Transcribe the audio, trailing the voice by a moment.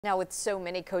Now, with so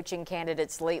many coaching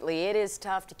candidates lately, it is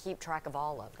tough to keep track of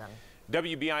all of them.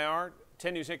 WBIR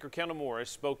 10 News anchor Kendall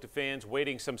Morris spoke to fans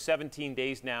waiting some 17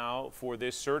 days now for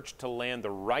this search to land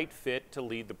the right fit to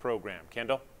lead the program.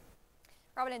 Kendall?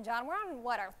 Robin and John, we're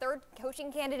on our third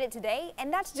coaching candidate today,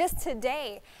 and that's just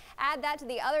today. Add that to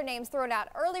the other names thrown out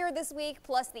earlier this week,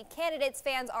 plus the candidates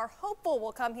fans are hopeful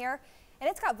will come here, and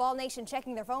it's got Vol Nation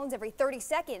checking their phones every 30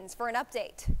 seconds for an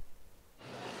update.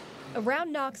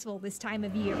 Around Knoxville this time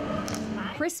of year,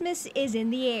 Christmas is in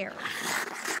the air.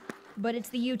 But it's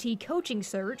the UT coaching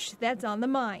search that's on the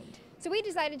mind. So we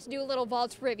decided to do a little Vol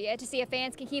trivia to see if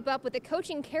fans can keep up with the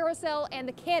coaching carousel and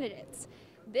the candidates.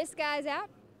 This guy's out.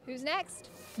 Who's next?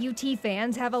 UT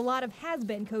fans have a lot of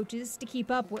has-been coaches to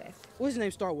keep up with. What's his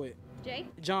name start with? Jay?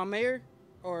 John Mayer?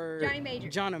 Or Johnny Major.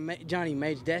 Johnny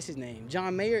Major, that's his name.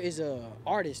 John Mayer is a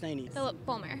artist, ain't he? Philip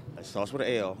Fulmer. It starts with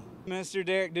an L. Mr.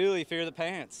 Derek Dooley, Fear the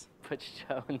Pants. Butch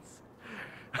Jones.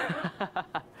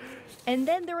 And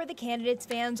then there are the candidates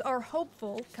fans are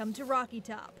hopeful come to Rocky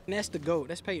Top. And that's the GOAT,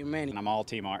 that's Peyton Manning. I'm all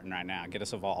Team Martin right now. Get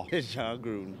us a Vol. It's John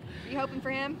Gruden. You hoping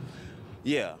for him?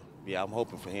 Yeah, I'm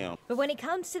hoping for him. But when it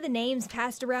comes to the names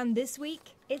passed around this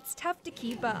week, it's tough to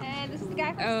keep up. And this is the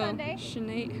guy from Sunday.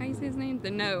 Sinead, how you say his name?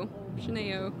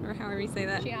 Shineo, or however you say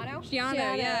that. Shiano?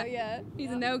 Shiano, yeah. He's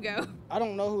a no-go. I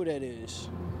don't know who that is.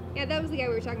 Yeah, that was the guy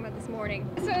we were talking about this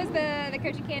morning. This was the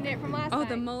coaching candidate from last night. Oh,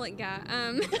 the mullet guy.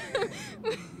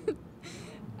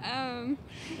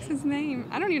 What's his name?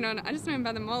 I don't even know. I just know him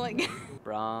by the mullet guy.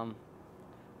 Brom,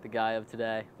 the guy of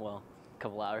today. Well, a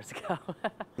couple hours ago.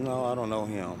 No, I don't know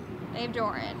him. Abe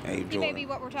Doran. He may be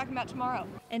what we're talking about tomorrow.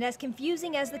 And as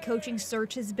confusing as the coaching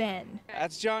search has been,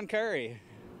 That's John Curry.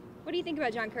 What do you think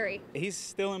about John Curry? He's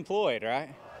still employed,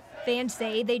 right? fans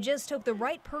say they just hope the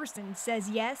right person says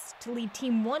yes to lead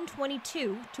Team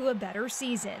 122 to a better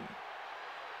season.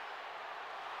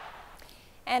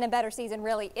 And a better season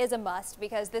really is a must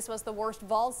because this was the worst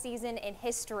Vols season in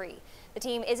history. The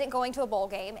team isn't going to a bowl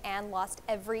game and lost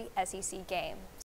every SEC game.